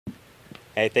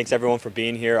Hey, thanks everyone for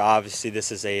being here. Obviously,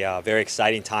 this is a very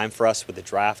exciting time for us with the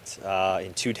draft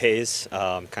in 2 days,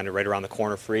 kind of right around the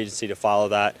corner for agency to follow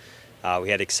that. We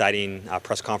had an exciting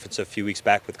press conference a few weeks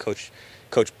back with Coach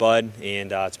Bud,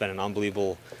 and it's been an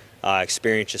unbelievable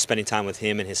experience just spending time with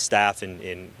him and his staff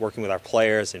and working with our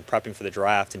players and prepping for the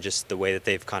draft and just the way that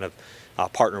they've kind of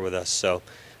partnered with us. So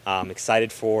I'm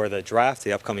excited for the draft,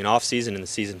 the upcoming offseason, and the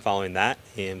season following that.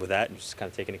 And with that, just kind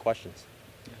of take any questions.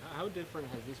 How different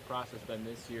has this process been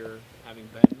this year, having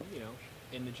been,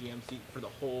 in the GM seat for the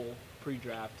whole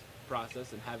pre-draft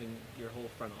process and having your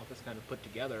whole front office kind of put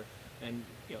together and,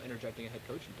 interjecting a head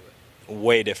coach into it?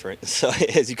 Way different. So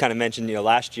as you kind of mentioned,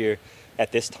 last year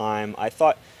at this time, I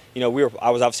thought, I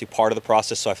was obviously part of the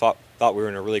process, so I thought we were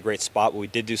in a really great spot. But we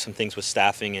did do some things with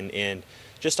staffing and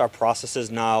just our processes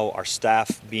now, our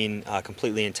staff being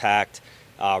completely intact.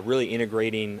 Really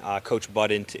integrating Coach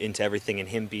Bud into everything and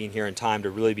him being here in time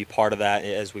to really be part of that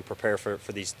as we prepare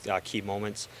for these key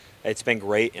moments. It's been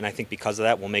great, and I think because of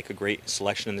that, we'll make a great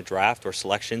selection in the draft or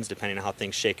selections, depending on how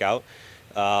things shake out.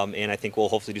 And I think we'll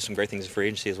hopefully do some great things in free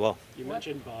agency as well. You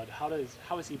mentioned Bud. How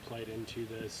has he played into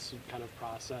this kind of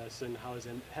process, and how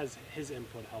has his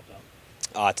input helped out?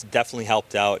 It's definitely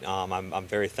helped out. I'm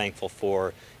very thankful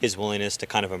for his willingness to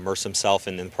kind of immerse himself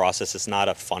in the process. It's not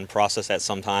a fun process at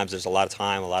sometimes. There's a lot of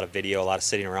time, a lot of video, a lot of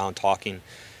sitting around talking.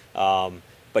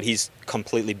 But he's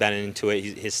completely been into it.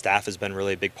 His staff has been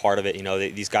really a big part of it.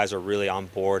 These guys are really on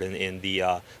board, and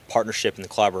the partnership and the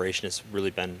collaboration has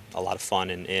really been a lot of fun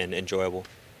and enjoyable.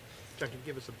 Jon, can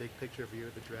you give us a big picture view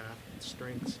of the draft,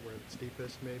 strengths, where it's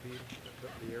steepest maybe,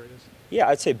 the areas? Yeah,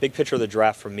 I'd say big picture of the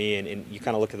draft for me, and you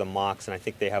kind of look at the mocks, and I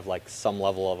think they have like some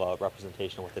level of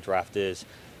representation of what the draft is.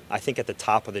 I think at the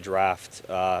top of the draft,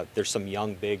 there's some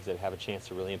young bigs that have a chance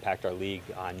to really impact our league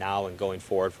now and going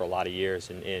forward for a lot of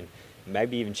years, and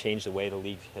maybe even change the way the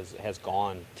league has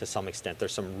gone to some extent.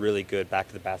 There's some really good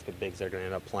back-to-the-basket bigs that are going to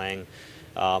end up playing.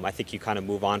 I think you kind of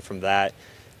move on from that.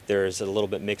 There's a little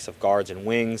bit mix of guards and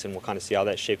wings, and we'll kind of see how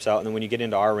that shapes out. And then when you get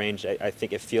into our range, I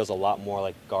think it feels a lot more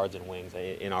like guards and wings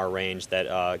in our range,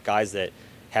 that guys that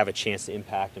have a chance to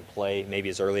impact and play maybe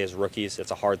as early as rookies.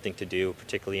 It's a hard thing to do,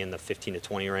 particularly in the 15 to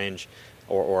 20 range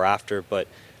or after. But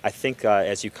I think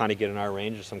as you kind of get in our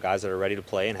range, there's some guys that are ready to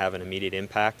play and have an immediate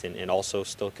impact and also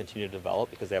still continue to develop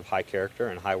because they have high character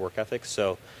and high work ethic.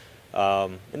 So.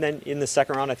 And then in the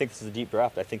second round, I think this is a deep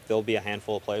draft. I think there'll be a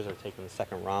handful of players that are taken in the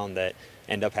second round that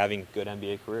end up having good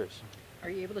NBA careers. Are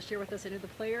you able to share with us any of the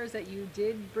players that you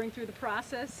did bring through the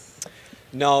process?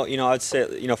 No, I'd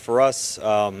say, for us,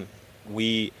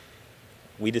 we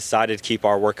decided to keep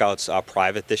our workouts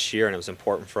private this year, and it was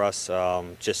important for us.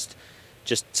 Just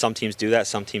some teams do that,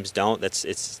 some teams don't.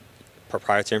 It's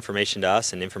proprietary information to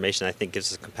us, and information I think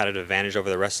gives us a competitive advantage over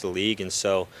the rest of the league. And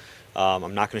so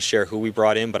I'm not going to share who we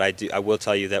brought in, but I will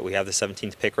tell you that we have the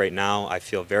 17th pick right now. I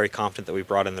feel very confident that we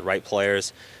brought in the right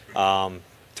players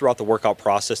throughout the workout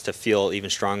process to feel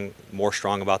even more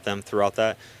strong about them throughout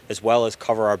that, as well as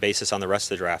cover our basis on the rest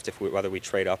of the draft, whether we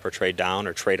trade up or trade down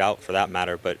or trade out for that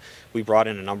matter. But we brought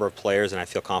in a number of players, and I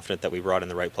feel confident that we brought in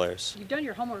the right players. You've done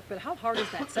your homework, but how hard is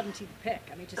that 17th pick?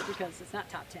 I mean, just because it's not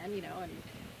top 10, and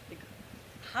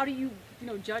how do you,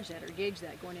 judge that or gauge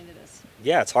that going into this?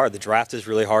 Yeah, it's hard. The draft is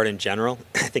really hard in general.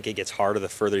 I think it gets harder the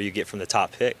further you get from the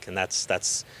top pick, and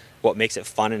that's what makes it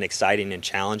fun and exciting and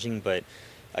challenging. But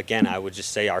again, I would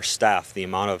just say our staff, the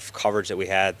amount of coverage that we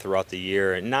had throughout the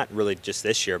year, and not really just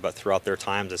this year, but throughout their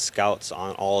times as scouts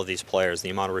on all of these players, the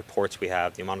amount of reports we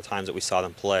have, the amount of times that we saw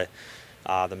them play,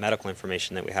 the medical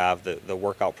information that we have, the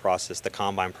workout process, the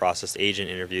combine process, agent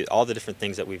interview, all the different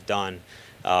things that we've done.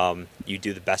 You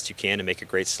do the best you can to make a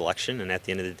great selection, and at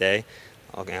the end of the day,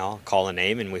 I'll call a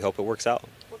name and we hope it works out.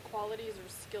 What qualities or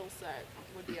skill set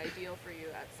would be ideal for you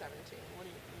at 17?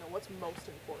 What's most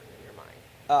important in your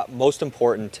mind? Most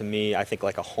important to me, I think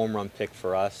like a home run pick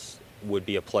for us would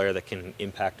be a player that can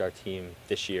impact our team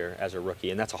this year as a rookie,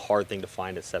 and that's a hard thing to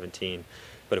find at 17.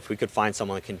 But if we could find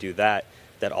someone that can do that,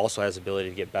 that also has the ability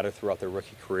to get better throughout their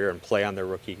rookie career and play on their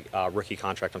rookie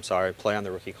contract, play on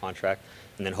their rookie contract,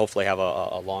 and then hopefully have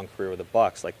a long career with the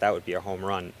Bucks, like that would be a home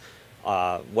run.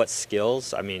 What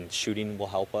skills? I mean, shooting will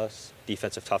help us.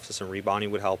 Defensive toughness and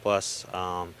rebounding would help us.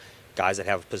 Guys that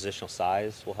have positional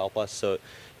size will help us. So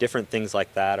different things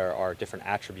like that are different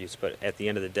attributes, but at the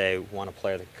end of the day, we want a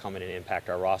player that can come in and impact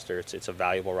our roster. It's a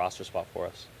valuable roster spot for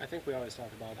us. I think we always talk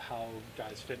about how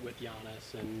guys fit with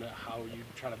Giannis and how you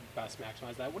try to best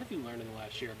maximize that. What have you learned in the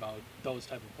last year about those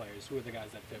type of players? Who are the guys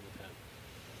that fit with him?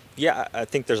 Yeah, I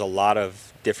think there's a lot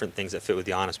of different things that fit with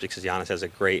Giannis because Giannis has a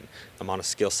great amount of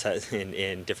skill set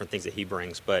in different things that he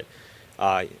brings. But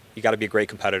you got to be a great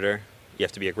competitor. You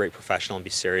have to be a great professional and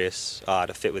be serious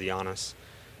to fit with Giannis.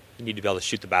 You need to be able to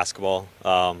shoot the basketball,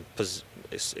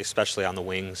 especially on the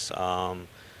wings. And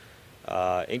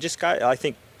just I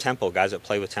think tempo, guys that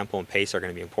play with tempo and pace are going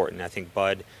to be important. I think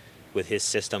Bud, with his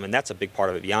system, and that's a big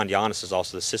part of it. Beyond Giannis is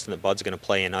also the system that Bud's going to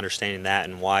play, and understanding that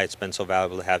and why it's been so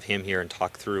valuable to have him here and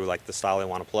talk through like the style they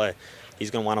want to play. He's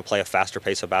going to want to play a faster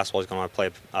pace of basketball. He's going to want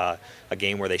to play a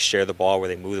game where they share the ball, where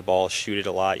they move the ball, shoot it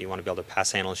a lot. You want to be able to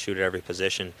pass handle and shoot at every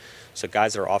position. So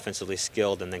guys that are offensively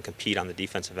skilled and then compete on the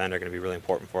defensive end are going to be really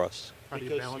important for us.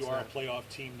 Because you are a playoff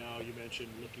team now, you mentioned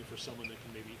looking for someone that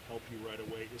can maybe help you right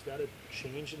away. Is that a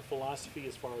change in philosophy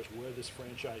as far as where this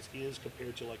franchise is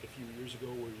compared to like a few years ago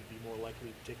where you'd be more likely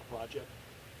to take a project?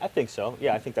 I think so.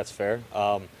 Yeah, I think that's fair.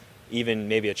 Even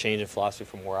maybe a change in philosophy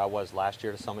from where I was last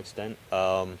year to some extent.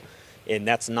 And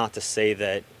that's not to say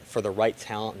that for the right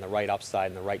talent and the right upside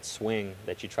and the right swing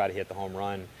that you try to hit the home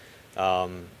run.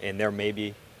 And there may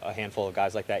be a handful of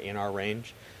guys like that in our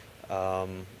range.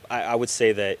 I would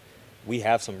say that we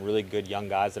have some really good young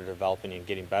guys that are developing and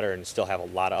getting better and still have a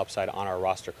lot of upside on our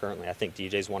roster currently. I think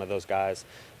DJ's one of those guys,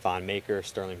 Von Maker,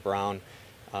 Sterling Brown.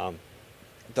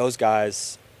 Those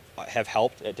guys have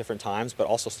helped at different times, but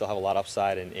also still have a lot of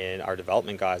upside in our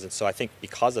development guys. And so I think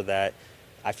because of that,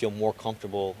 I feel more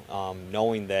comfortable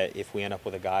knowing that if we end up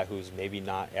with a guy who's maybe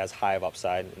not as high of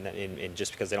upside, and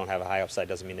just because they don't have a high upside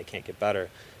doesn't mean they can't get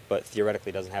better, but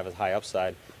theoretically doesn't have as high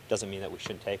upside, doesn't mean that we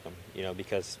shouldn't take them,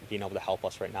 because being able to help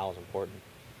us right now is important.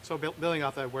 So building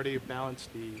off that, where do you balance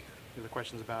the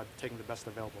questions about taking the best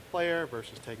available player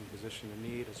versus taking position in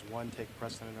need? Does one take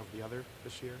precedent over the other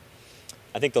this year?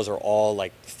 I think those are all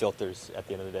like filters at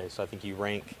the end of the day. So I think you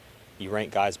rank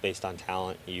guys based on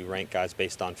talent, you rank guys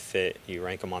based on fit, you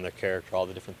rank them on their character, all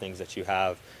the different things that you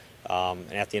have.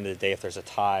 And at the end of the day, if there's a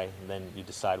tie, then you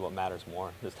decide what matters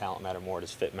more. Does talent matter more?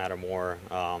 Does fit matter more?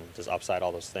 Does upside,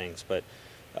 all those things. But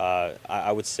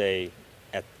I would say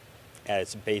at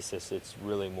its basis, it's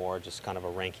really more just kind of a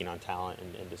ranking on talent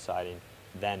and deciding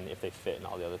then if they fit and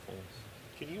all the other things.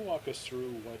 Can you walk us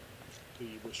through what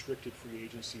the restricted free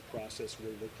agency process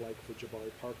will look like for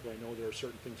Jabari Parker? I know there are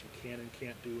certain things you can and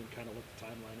can't do and kind of what the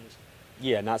timeline is.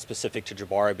 Yeah, not specific to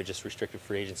Jabari, but just restricted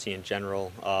free agency in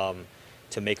general.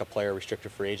 To make a player a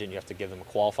restricted free agent, you have to give them a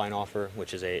qualifying offer,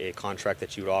 which is a contract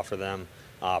that you would offer them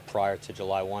prior to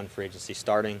July 1 free agency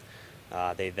starting.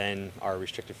 They then are a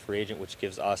restricted free agent, which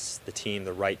gives us, the team,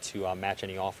 the right to match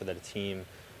any offer that a team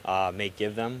may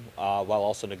give them, while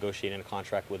also negotiating a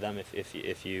contract with them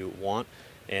if you want.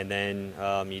 And then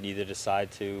you'd either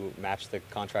decide to match the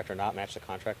contract or not match the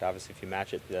contract. Obviously, if you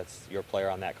match it, that's your player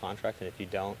on that contract. And if you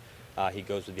don't, he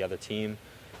goes with the other team.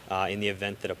 In the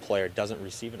event that a player doesn't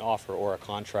receive an offer or a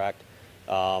contract,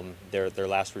 their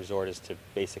last resort is to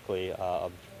basically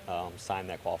sign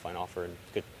that qualifying offer and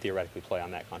could theoretically play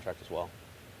on that contract as well.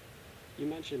 You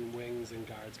mentioned wings and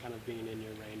guards kind of being in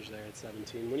your range there at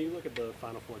 17. When you look at the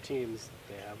Final Four teams,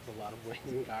 they have a lot of wings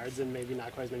and guards and maybe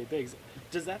not quite as many bigs.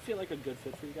 Does that feel like a good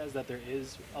fit for you guys, that there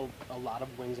is a lot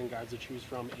of wings and guards to choose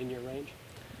from in your range?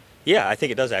 Yeah, I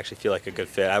think it does actually feel like a good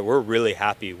fit. We're really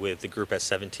happy with the group at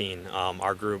 17.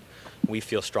 Our group, we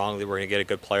feel strongly we're going to get a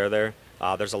good player there.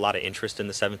 There's a lot of interest in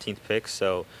the 17th pick,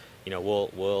 so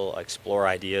we'll explore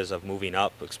ideas of moving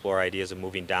up, explore ideas of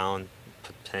moving down,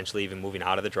 potentially even moving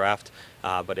out of the draft.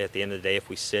 But at the end of the day, if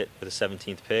we sit with the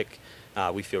 17th pick,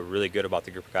 we feel really good about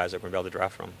the group of guys that we're going to be able to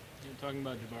draft from. Talking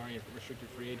about Jabari and restricted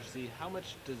free agency, how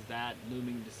much does that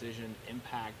looming decision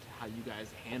impact how you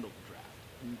guys handle the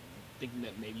draft? Thinking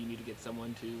that maybe you need to get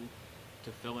someone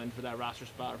to fill in for that roster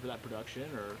spot or for that production,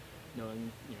 or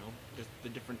knowing just the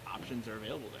different options that are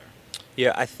available there.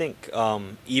 Yeah, I think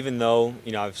even though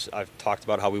I've talked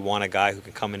about how we want a guy who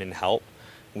can come in and help,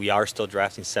 we are still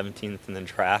drafting 17th in the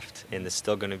draft, and there's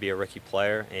still going to be a rookie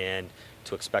player, and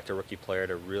to expect a rookie player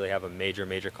to really have a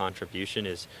major contribution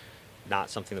is not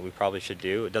something that we probably should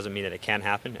do. It doesn't mean that it can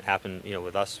happen. It happened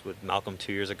with us with Malcolm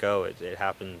 2 years ago. It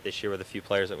happened this year with a few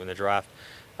players that were in the draft.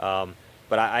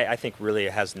 But I think really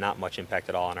it has not much impact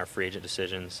at all on our free agent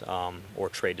decisions or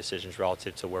trade decisions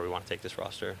relative to where we want to take this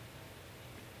roster.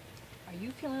 Are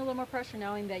you feeling a little more pressure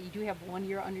knowing that you do have 1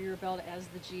 year under your belt as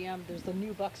the GM? There's the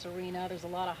new Bucks arena. There's a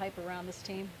lot of hype around this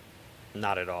team.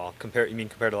 Not at all. You mean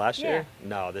compared to last year?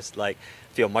 No,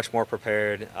 feel much more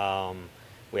prepared.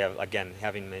 We have, again,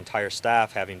 having the entire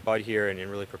staff, having Bud here and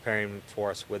really preparing for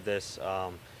us with this.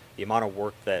 The amount of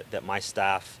work that my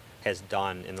staff has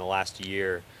done in the last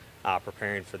year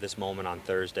preparing for this moment on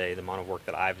Thursday, the amount of work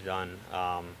that I've done.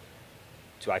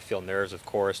 Do I feel nerves? Of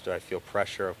course. Do I feel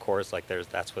pressure? Of course.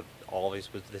 That's what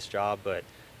always was this job. But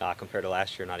compared to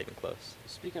last year, not even close.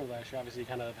 Speaking of last year, obviously you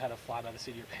kind of had a fly by the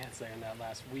seat of your pants there in that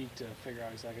last week to figure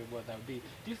out exactly what that would be.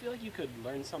 Do you feel like you could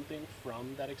learn something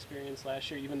from that experience last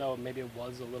year, even though maybe it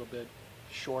was a little bit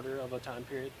shorter of a time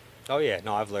period? Oh yeah,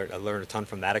 no, I learned a ton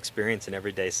from that experience in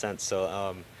everyday sense.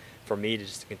 So for me to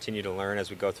just continue to learn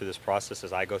as we go through this process,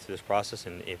 as I go through this process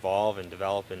and evolve and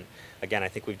develop. And again, I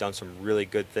think we've done some really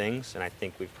good things, and I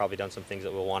think we've probably done some things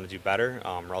that we'll want to do better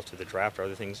relative to the draft or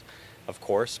other things, of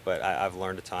course. But I've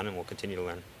learned a ton, and we'll continue to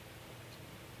learn.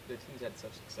 The team's had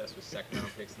such success with second-round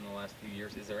picks in the last few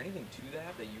years. Is there anything to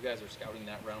that you guys are scouting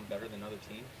that round better than other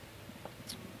teams?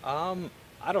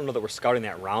 I don't know that we're scouting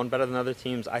that round better than other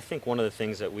teams. I think one of the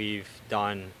things that we've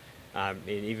done, and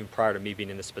even prior to me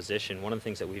being in this position, one of the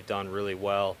things that we've done really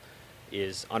well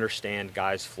is understand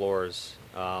guys' floors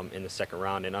in the second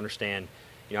round and understand,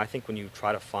 I think when you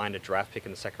try to find a draft pick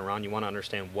in the second round, you want to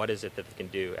understand what is it that they can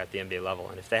do at the NBA level.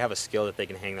 And if they have a skill that they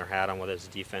can hang their hat on, whether it's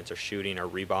defense or shooting or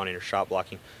rebounding or shot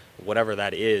blocking, whatever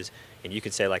that is, and you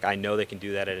can say, like, I know they can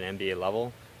do that at an NBA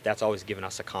level, that's always given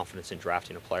us a confidence in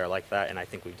drafting a player like that, and I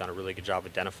think we've done a really good job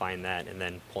identifying that and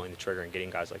then pulling the trigger and getting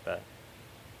guys like that.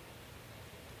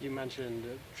 You mentioned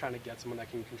trying to get someone that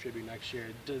can contribute next year.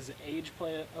 Does age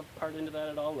play a part into that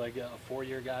at all? Like a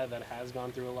four-year guy that has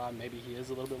gone through a lot, maybe he is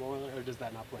a little bit more, or does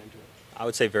that not play into it? I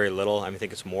would say very little. I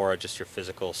think it's more just your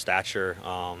physical stature,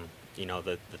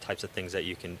 the types of things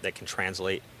that can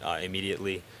translate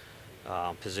immediately.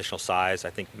 Positional size,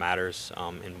 I think, matters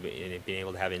in being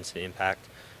able to have instant impact.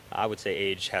 I would say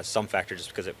age has some factor just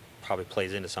because it probably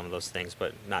plays into some of those things,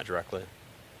 but not directly.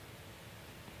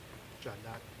 John,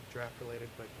 not draft related,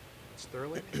 but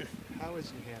Sterling, how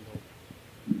has he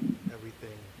handled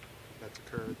everything that's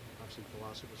occurred? Obviously,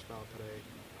 Velocity was fouled today.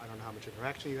 I don't know how much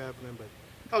interaction you have with him, but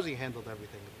how has he handled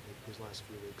everything these last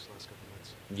few weeks, last couple of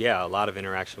months? Yeah, a lot of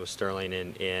interaction with Sterling,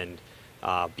 and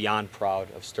beyond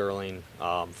proud of Sterling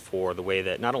for the way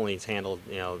that not only he's handled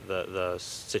the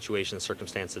situation,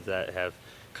 circumstances that have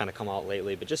kind of come out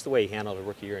lately, but just the way he handled a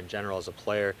rookie year in general as a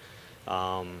player,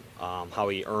 how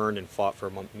he earned and fought for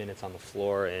minutes on the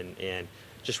floor, and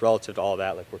just relative to all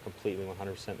that, like, we're completely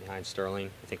 100% behind Sterling.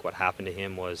 I think what happened to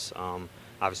him was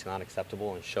obviously not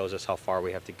acceptable and shows us how far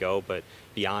we have to go, but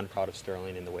beyond proud of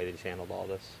Sterling and the way that he's handled all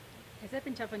this. Has that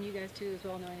been tough on you guys too, as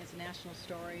well, knowing it's a national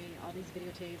story, all these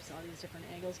videotapes, all these different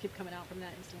angles keep coming out from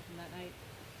that incident from that night?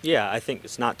 Yeah, I think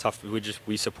it's not tough.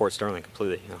 We support Sterling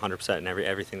completely, 100%, and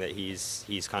everything that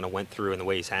he's kind of went through and the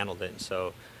way he's handled it. And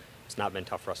so it's not been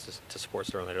tough for us to support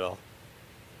Sterling at all.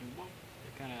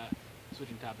 Kind of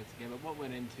switching topics again, but what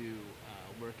went into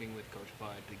working with Coach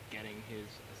Bud to getting his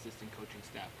assistant coaching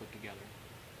staff put together?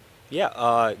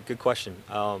 Yeah, good question.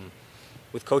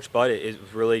 With Coach Bud, it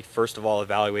was really, first of all,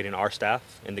 evaluating our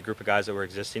staff and the group of guys that were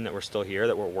existing, that were still here,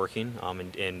 that were working,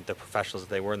 and the professionals that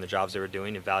they were and the jobs they were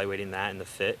doing, evaluating that and the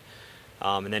fit,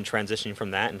 and then transitioning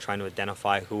from that and trying to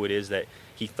identify who it is that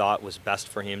he thought was best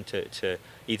for him to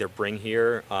either bring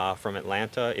here from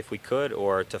Atlanta if we could,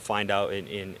 or to find out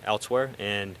in elsewhere.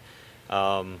 And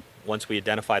once we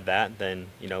identified that, then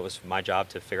it was my job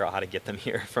to figure out how to get them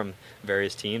here from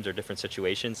various teams or different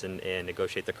situations, and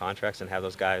negotiate their contracts and have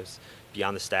those guys be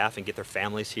on the staff and get their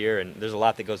families here. And there's a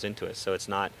lot that goes into it. So it's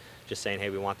not just saying, hey,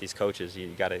 we want these coaches. You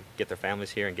got to get their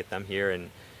families here and get them here.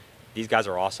 And these guys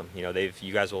are awesome. You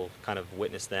guys will kind of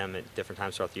witness them at different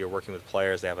times throughout the year working with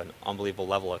players. They have an unbelievable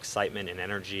level of excitement and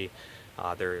energy.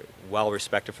 They're well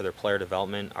respected for their player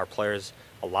development. Our players,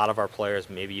 a lot of our players,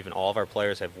 maybe even all of our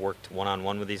players, have worked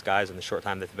one-on-one with these guys in the short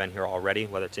time they've been here already,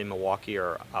 whether it's in Milwaukee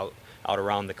or out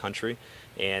around the country.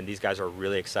 And these guys are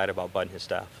really excited about Bud and his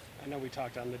staff. I know we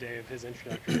talked on the day of his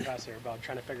introductory presser about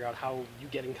trying to figure out how you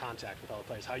get in contact with all the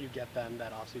players, how you get them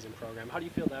that off-season program. How do you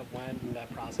feel that went in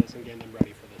that process and getting them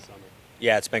ready for this summer?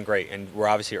 Yeah, it's been great, and we're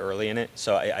obviously early in it.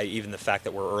 So even the fact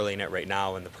that we're early in it right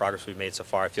now and the progress we've made so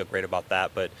far, I feel great about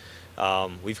that. But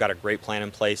we've got a great plan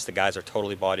in place. The guys are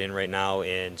totally bought in right now,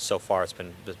 and so far it's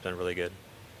been really good.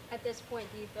 At this point,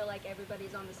 do you feel like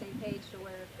everybody's on the same page to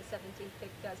where if the 17th pick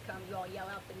does come, you all yell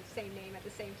out the same name at the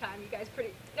same time? You guys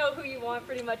pretty know who you want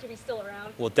pretty much if he's still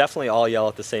around? We'll definitely all yell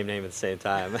at the same name at the same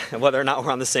time. Whether or not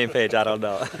we're on the same page, I don't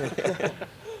know.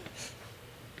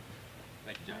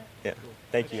 Thank you, John. Yeah.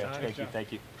 Thank you.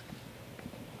 Thank you.